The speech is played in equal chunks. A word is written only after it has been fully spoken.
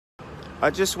I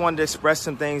just wanted to express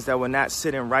some things that were not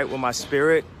sitting right with my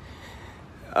spirit.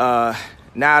 Now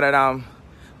that I'm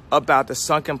about the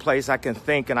sunken place, I can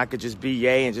think and I could just be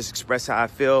yay and just express how I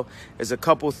feel. There's a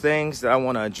couple things that I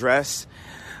want to address.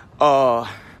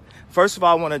 First of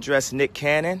all, I want to address Nick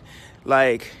Cannon.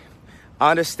 Like, I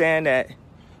understand that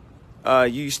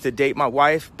you used to date my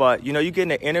wife, but, you know, you get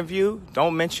in an interview,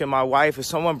 don't mention my wife. If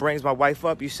someone brings my wife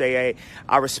up, you say, hey,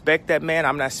 I respect that man.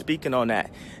 I'm not speaking on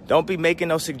that. Don't be making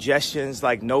no suggestions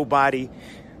like nobody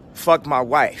fucked my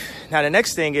wife. Now, the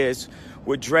next thing is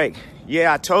with Drake.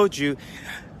 Yeah, I told you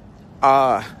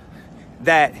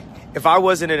that if I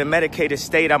wasn't in a medicated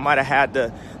state, I might have had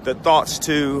the thoughts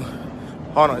to,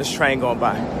 hold on, this train going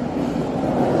by.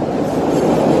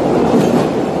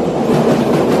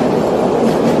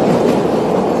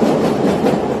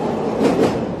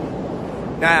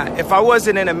 Now, if I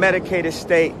wasn't in a medicated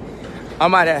state, I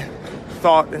might have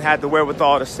thought and had the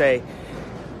wherewithal to say,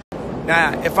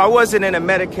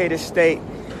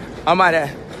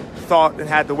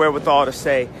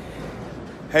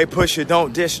 hey, Pusha,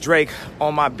 don't diss Drake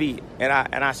on my beat. And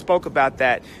I spoke about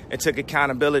that and took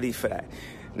accountability for that.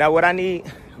 Now, what I'm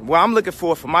looking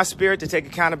for my spirit to take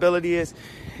accountability is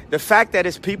the fact that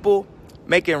it's people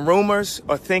making rumors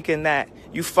or thinking that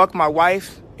you fuck my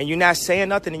wife and you're not saying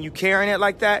nothing and you carrying it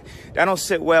like that, that don't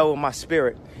sit well with my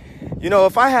spirit. You know,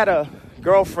 if I had a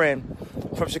girlfriend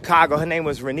from Chicago, her name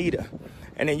was Renita,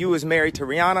 and then you was married to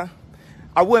Rihanna,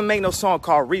 I wouldn't make no song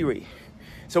called Riri.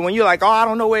 So when you're like, oh, I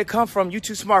don't know where it come from, you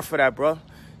too smart for that, bro.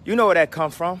 You know where that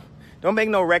come from. Don't make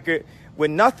no record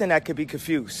with nothing that could be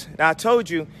confused. Now, I told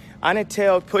you, I didn't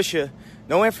tell Pusha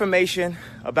no information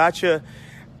about your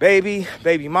baby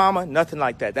mama, nothing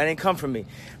like that. That ain't come from me.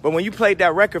 But when you played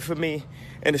that record for me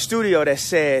in the studio that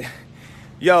said,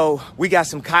 yo, we got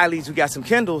some Kylies, we got some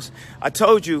Kendalls, I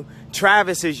told you,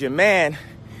 Travis is your man.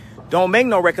 Don't make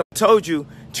no record. I told you,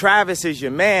 Travis is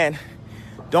your man.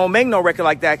 Don't make no record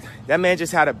like that. That man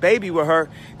just had a baby with her.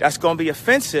 That's going to be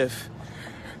offensive.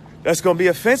 That's going to be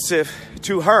offensive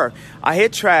to her. I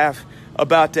hit Trav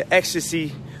about the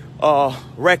ecstasy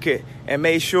record and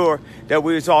made sure that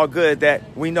we was all good,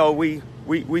 that we know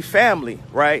we family,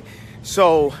 right?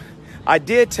 So I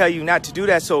did tell you not to do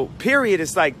that. So period,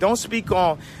 it's like, don't speak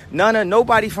on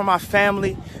nobody from my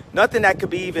family, nothing that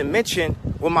could be even mentioned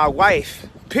with my wife.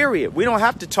 Period. We don't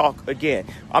have to talk again.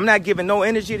 I'm not giving no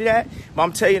energy to that, but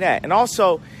I'm telling you that. And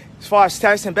also, as far as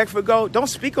Tyson Beckford go, don't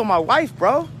speak on my wife,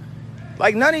 bro.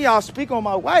 Like, none of y'all speak on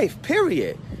my wife,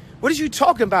 period. What are you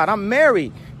talking about? I'm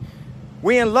married.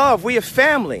 We in love. We a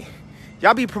family.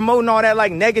 Y'all be promoting all that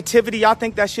like negativity. Y'all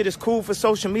think that shit is cool for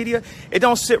social media. It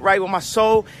don't sit right with my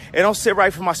soul. It don't sit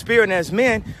right for my spirit. And as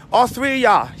men, all three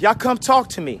of y'all come talk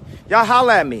to me. Y'all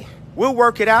holler at me. We'll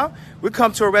work it out. We'll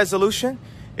come to a resolution.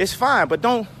 It's fine, but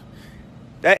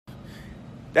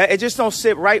it just don't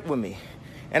sit right with me.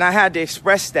 And I had to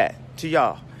express that to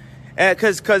y'all. And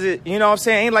cause it, you know what I'm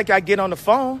saying? Ain't like I get on the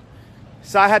phone.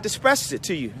 So I had to express it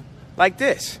to you like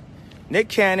this. Nick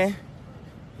Cannon,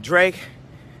 Drake,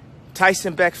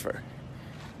 Tyson Beckford.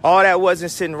 All that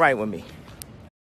wasn't sitting right with me.